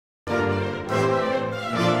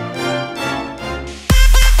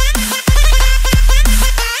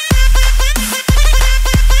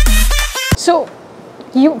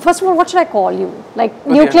First of all, what should I call you? Like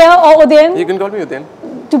Udyan. Nucleya or Udyan? You can call me Udyan.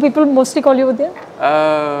 Do people mostly call you Udyan?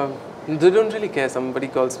 They don't really care. Somebody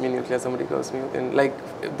calls me Nucleya, somebody calls me Udyan. Like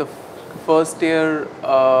the first year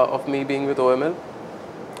of me being with OML,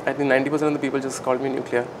 I think 90% of the people just called me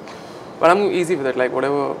Nucleya. But I'm easy with it, like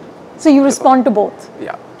whatever. So you respond to both?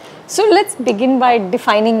 Yeah. So let's begin by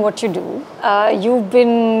defining what you do. You've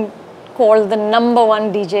been called the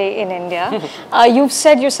 #1 DJ in India. You've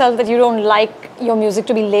said yourself that you don't like your music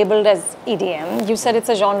to be labeled as EDM. You said it's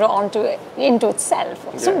a genre into itself.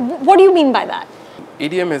 So what do you mean by that?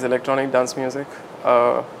 EDM is electronic dance music.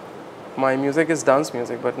 My music is dance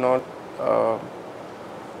music, but not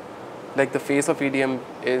like the face of EDM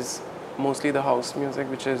is mostly the house music,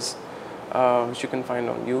 which you can find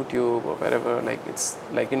on YouTube or wherever. Like it's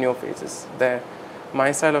like in your face, it's there.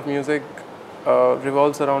 My style of music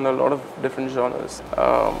revolves around a lot of different genres.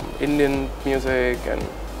 Indian music, and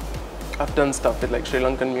I've done stuff with like Sri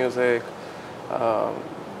Lankan music,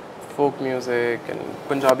 folk music, and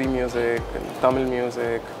Punjabi music, and Tamil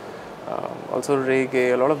music, also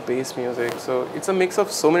reggae, a lot of bass music. So it's a mix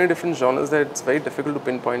of so many different genres that it's very difficult to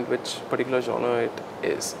pinpoint which particular genre it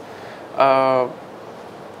is.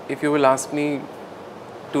 If you will ask me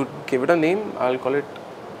to give it a name, I'll call it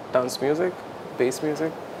dance music, bass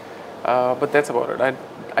music. But that's about it.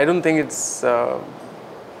 I don't think it's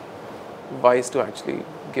wise to actually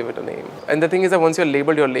give it a name. And the thing is that once you're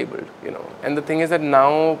labeled, you know. And the thing is that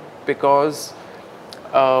now, because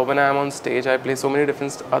when I'm on stage, I play so many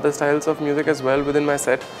different other styles of music as well within my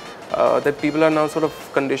set, that people are now sort of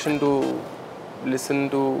conditioned to listen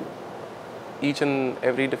to each and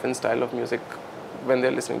every different style of music when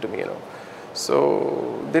they're listening to me, you know.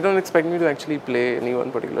 So they don't expect me to actually play any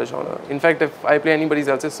one particular genre. In fact, if I play anybody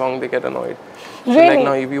else's song, they get annoyed. Really? So like,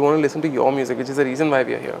 now if you want to listen to your music, which is the reason why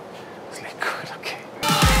we are here, it's like, good, okay.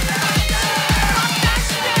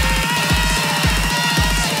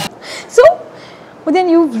 So, but then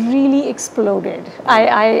you've really exploded.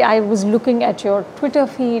 I was looking at your Twitter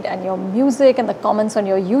feed and your music and the comments on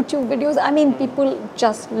your YouTube videos. I mean, people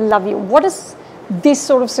just love you. What does this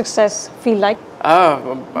sort of success feel like?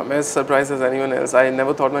 I'm as surprised as anyone else. I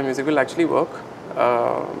never thought my music will actually work,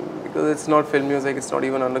 because it's not film music, it's not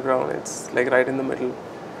even underground, it's like right in the middle.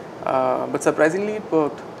 But surprisingly it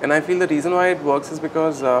worked, and I feel the reason why it works is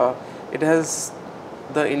because it has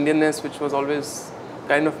the Indianness which was always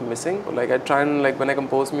kind of missing. Like I try and, like, when I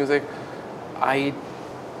compose music, I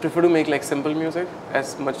prefer to make like simple music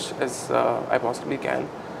as much as I possibly can.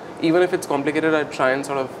 Even if it's complicated, I try and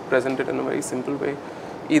sort of present it in a very simple way,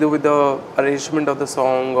 either with the arrangement of the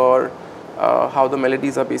song or how the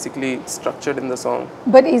melodies are basically structured in the song.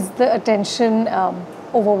 But is the attention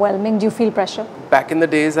overwhelming? Do you feel pressure? Back in the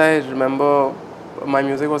days, I remember my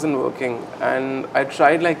music wasn't working, and I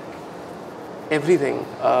tried like everything.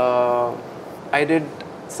 I did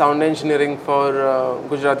sound engineering for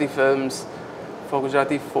Gujarati films, for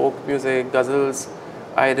Gujarati folk music, ghazals.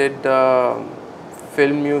 I did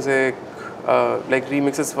film music, like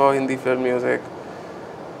remixes for Hindi film music,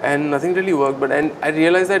 and nothing really worked. But I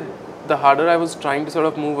realized that the harder I was trying to sort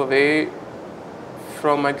of move away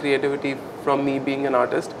from my creativity, from me being an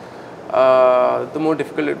artist, the more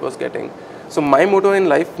difficult it was getting. So my motto in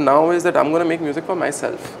life now is that I'm going to make music for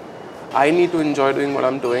myself. I need to enjoy doing what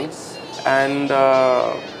I'm doing, and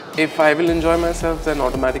if I will enjoy myself, then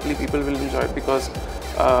automatically people will enjoy it, because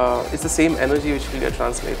it's the same energy which will get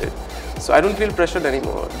translated. So I don't feel pressured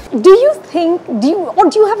anymore. Do you think, do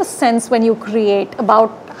you have a sense when you create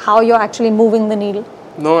about how you're actually moving the needle?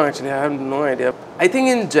 No, actually, I have no idea. I think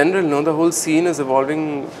in general, no, the whole scene is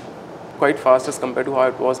evolving quite fast as compared to how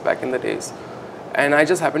it was back in the days. And I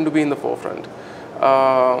just happen to be in the forefront.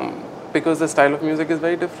 Because the style of music is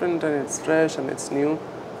very different, and it's fresh and it's new.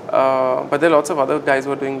 But there are lots of other guys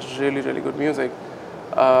who are doing really, really good music.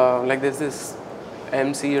 Like there's this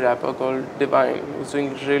MC rapper called Divine who's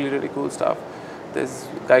doing really, really cool stuff. There's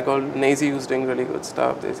a guy called Nazy who's doing really good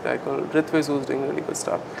stuff. There's a guy called Ritviz who's doing really good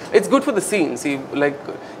stuff. It's good for the scene. See, like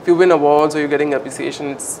if you win awards or you're getting appreciation,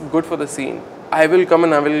 it's good for the scene. I will come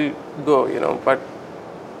and I will go, you know. But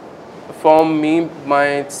for me,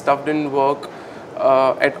 my stuff didn't work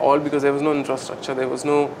at all, because there was no infrastructure, there was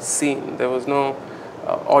no scene, there was no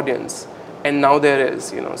audience. And now there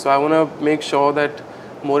is, you know. So I want to make sure that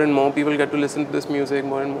more and more people get to listen to this music,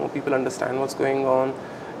 more and more people understand what's going on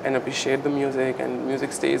and appreciate the music, and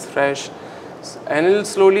music stays fresh, and it'll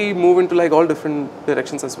slowly move into like all different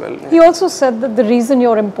directions as well. You also said that the reason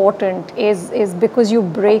you're important is because you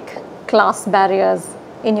break class barriers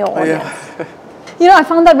in your audience. Yeah. You know, I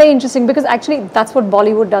found that very interesting, because actually that's what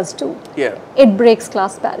Bollywood does too. Yeah. It breaks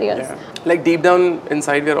class barriers. Yeah. Like deep down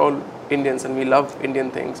inside, we're all Indians and we love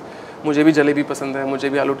Indian things. मुझे भी जलेबी पसंद है, मुझे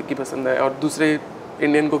भी आलू टिक्की पसंद है और दूसरे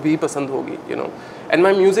Indian को भी पसंद होगी, you know. And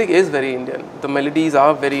my music is very Indian. The melodies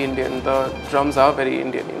are very Indian. The drums are very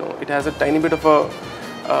Indian, you know. It has a tiny bit of a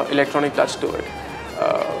electronic touch to it.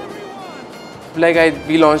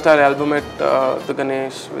 We launched our album at the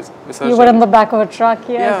Ganesh Visarjan. You were in the back of a truck,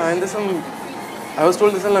 yes. Yeah, and there's I was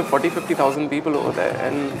told there's like 40,000-50,000 people over there,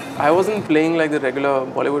 and I wasn't playing like the regular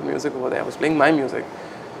Bollywood music over there. I was playing my music.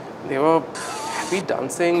 They were happy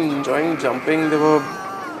dancing, enjoying jumping. There were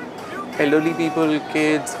elderly people,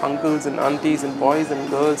 kids, uncles and aunties and boys and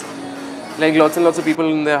girls. Like lots and lots of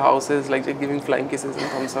people in their houses, like giving flying kisses and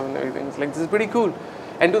thumbs up and everything. It's like, this is pretty cool.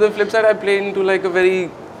 And to the flip side, I played into like a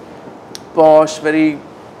very posh, very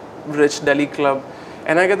rich Delhi club,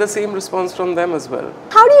 and I get the same response from them as well.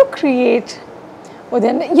 How do you create,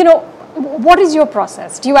 Udyan, you know, what is your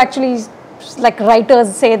process? Do you actually, like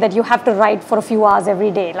writers say that you have to write for a few hours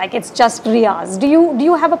every day, like it's just riyaz. Do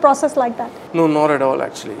you have a process like that? No, not at all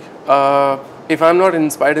actually. If I'm not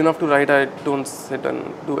inspired enough to write, I don't sit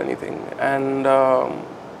and do anything. And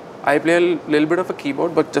I play a little bit of a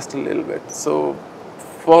keyboard, but just a little bit. So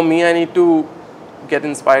for me, I need to get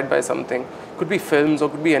inspired by something. Could be films or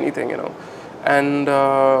could be anything, you know. And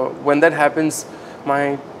when that happens,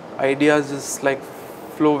 my ideas just like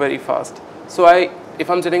flow very fast. So if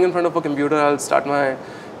I'm sitting in front of a computer, I'll start my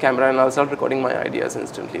camera and I'll start recording my ideas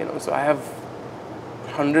instantly, you know. So I have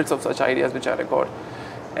hundreds of such ideas which I record.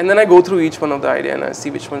 And then I go through each one of the idea and I see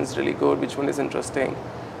which one is really good, which one is interesting.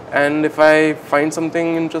 And if I find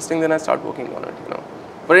something interesting, then I start working on it, you know.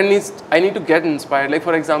 But I need to get inspired. Like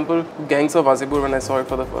for example, Gangs of Wasseypur, when I saw it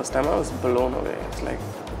for the first time, I was blown away. It's like,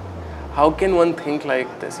 how can one think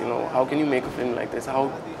like this, you know? How can you make a film like this? How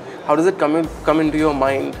does it come into your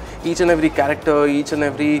mind? Each and every character, each and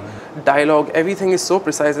every dialogue, everything is so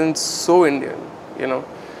precise and so Indian, you know.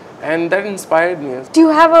 And that inspired me. Do you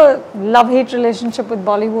have a love-hate relationship with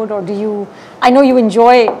Bollywood, or do you? I know you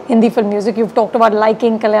enjoy Hindi film music. You've talked about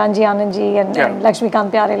liking Kalyanji Anandji and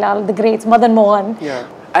Lakshmikant Pyarelal, the greats, Madan Mohan. Yeah,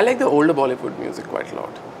 I like the older Bollywood music quite a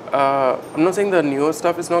lot. I'm not saying the newer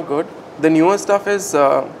stuff is not good. The newer stuff is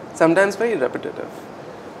sometimes very repetitive.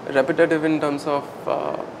 Repetitive in terms of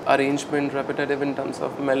arrangement, repetitive in terms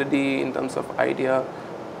of melody, in terms of idea.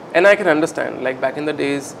 And I can understand, like back in the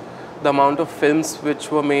days, the amount of films which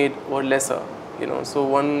were made were lesser, you know, so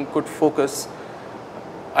one could focus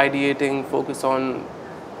ideating, focus on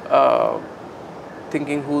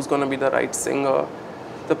thinking who's going to be the right singer.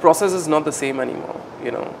 The process is not the same anymore, you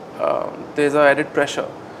know. There's a added pressure,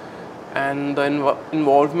 and the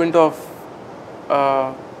involvement of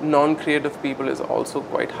non-creative people is also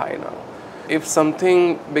quite high now. If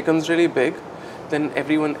something becomes really big, then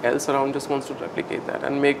everyone else around just wants to replicate that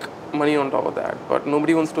and make money on top of that. But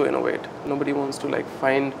nobody wants to innovate. Nobody wants to like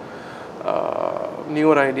find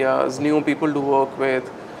newer ideas, new people to work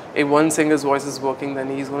with. If one singer's voice is working, then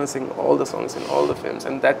he's going to sing all the songs in all the films.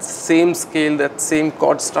 And that same scale, that same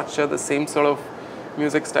chord structure, the same sort of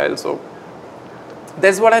music style. So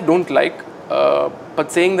that's what I don't like.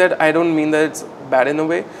 But saying that, I don't mean that it's bad in a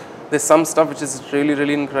way. There's some stuff which is really,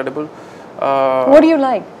 really incredible. What do you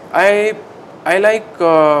like? I like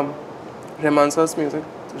Rahman sir's music.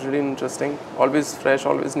 It's really interesting, always fresh,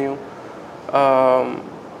 always new.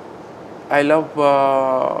 I love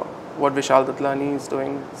what Vishal Datlani is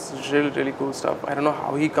doing. It's really, really cool stuff. I don't know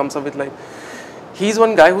how he comes up with like, he's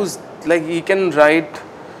one guy who's like, he can write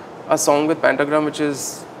a song with pentagram which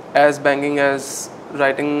is as banging as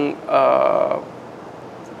writing, I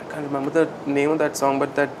can't remember the name of that song,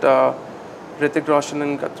 but that Hrithik Roshan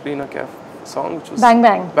and Katrina Kaif song, which was Bang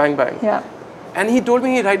Bang. Bang Bang. Yeah. And he told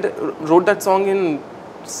me he wrote that song in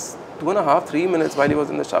 2.5, 3 minutes while he was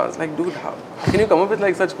in the shower. I was like, dude, how can you come up with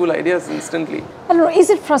like such cool ideas instantly? I don't know, is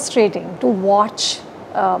it frustrating to watch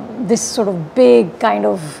this sort of big kind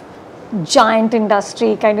of giant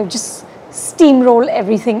industry kind of just steamroll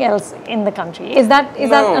everything else in the country? Is that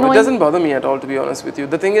annoying? No, it doesn't bother me at all, to be honest with you.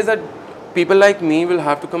 The thing is that people like me will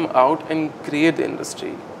have to come out and create the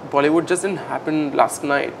industry. Bollywood just didn't happen last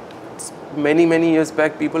night. Many years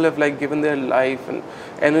back, people have like given their life and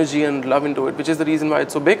energy and love into it, which is the reason why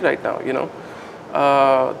it's so big right now, you know.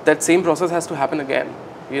 That same process has to happen again,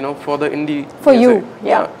 you know, for the indie for music. You,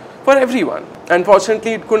 yeah. For everyone.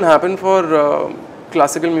 Unfortunately, it couldn't happen for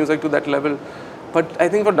classical music to that level, but I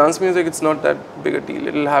think for dance music, it's not that big a deal.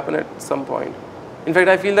 It'll happen at some point. In fact,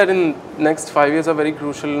 I feel that in next 5 years are very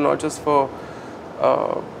crucial, not just for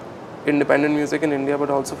independent music in India, but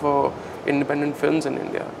also for independent films in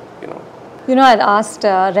India, you know. You know, I'd asked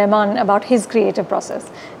Rahman about his creative process,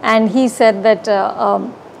 and he said that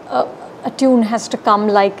a tune has to come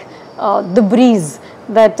like the breeze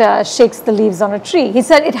that shakes the leaves on a tree. He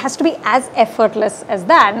said it has to be as effortless as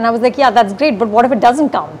that. And I was like, yeah, that's great, but what if it doesn't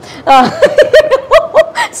come?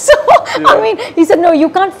 So, I mean, he said, no, you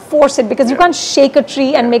can't force it because you can't shake a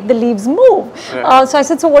tree and make the leaves move. So I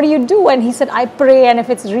said, so what do you do? And he said, I pray, and if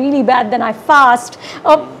it's really bad, then I fast.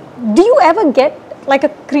 Do you ever get like a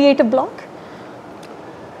creative block?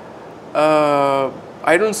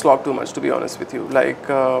 I don't slog too much, to be honest with you. Like,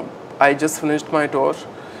 I just finished my tour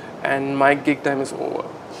and my gig time is over.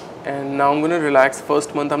 And now I'm going to relax.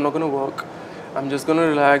 First month, I'm not going to work. I'm just going to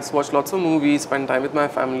relax, watch lots of movies, spend time with my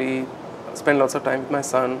family, spend lots of time with my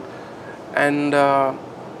son. And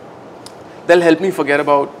they'll help me forget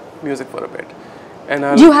about music for a bit.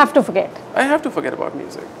 And you have to forget. I have to forget about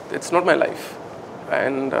music. It's not my life.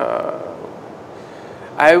 And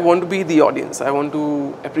I want to be the audience. I want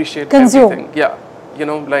to appreciate everything. Yeah. You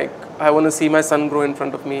know, like, I want to see my son grow in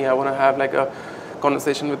front of me. I want to have like a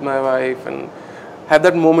conversation with my wife and have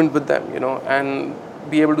that moment with them, you know, and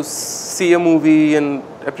be able to see a movie and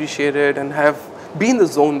appreciate it and be in the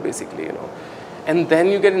zone, basically, you know. And then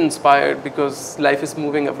you get inspired because life is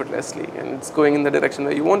moving effortlessly and it's going in the direction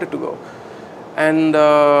where you want it to go. And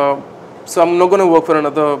so I'm not going to work for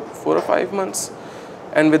another 4 or 5 months.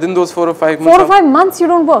 And within those 4 or 5 months... 4 or 5 months you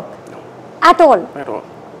don't work? No. At all? At all.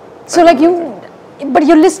 So like but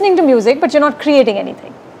you're listening to music, but you're not creating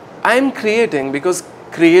anything? I'm creating because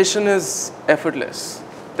creation is effortless.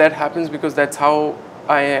 That happens because that's how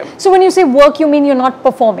I am. So when you say work, you mean you're not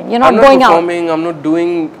performing? You're not going out? I'm not performing. I'm not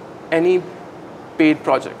doing any paid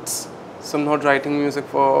projects. So I'm not writing music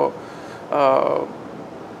for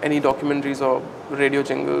any documentaries or radio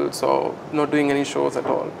jingles or not doing any shows at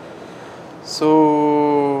all.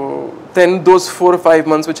 So then those 4 or 5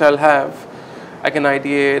 months which I'll have, I can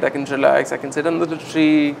ideate, I can relax, I can sit under the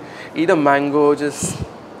tree, eat a mango, just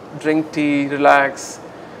drink tea, relax.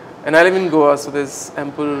 And I live in Goa, so there's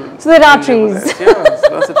ample... So there are trees. Yeah, there's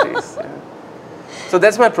lots of trees. Yeah. So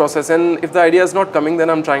that's my process, and if the idea is not coming, then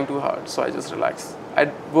I'm trying too hard, so I just relax.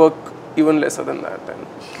 I'd work even lesser than that then.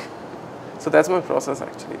 So that's my process,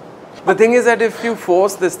 actually. The thing is that if you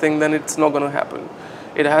force this thing, then it's not going to happen.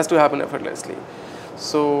 It has to happen effortlessly.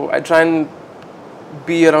 So I try and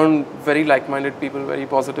be around very like-minded people, very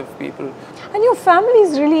positive people. And your family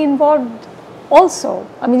is really involved also.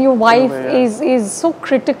 I mean, your wife is so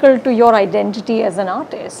critical to your identity as an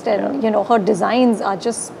artist, and you know, her designs are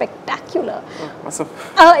just spectacular. Oh, awesome.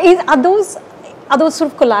 Are those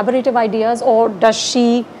sort of collaborative ideas, or does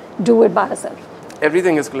she do it by herself?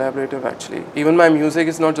 Everything is collaborative, actually. Even my music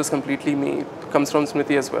is not just completely me. It comes from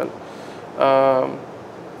Smriti as well.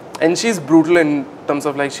 And she's brutal in terms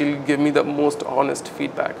of, like, she'll give me the most honest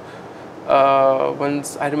feedback.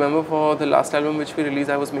 Once, I remember for the last album which we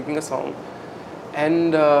released, I was making a song.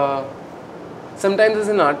 And sometimes as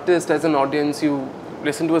an artist, as an audience, you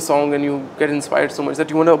listen to a song and you get inspired so much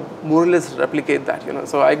that you want to more or less replicate that, you know.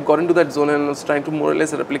 So I got into that zone and was trying to more or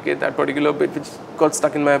less replicate that particular bit which got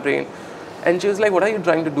stuck in my brain. And she was like, what are you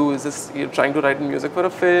trying to do? Is this, you're trying to write music for a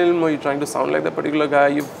film, or you're trying to sound like that particular guy?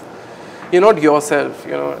 You're not yourself,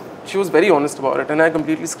 you know. She was very honest about it, and I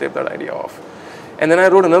completely scraped that idea off. And then I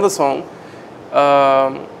wrote another song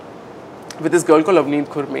with this girl called Avneet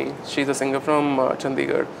Khurmi. She's a singer from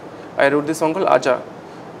Chandigarh. I wrote this song called Aja,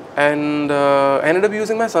 and I ended up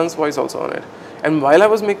using my son's voice also on it. And while I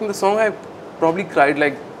was making the song, I probably cried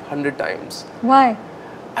like 100 times. Why?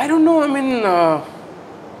 I don't know. I mean,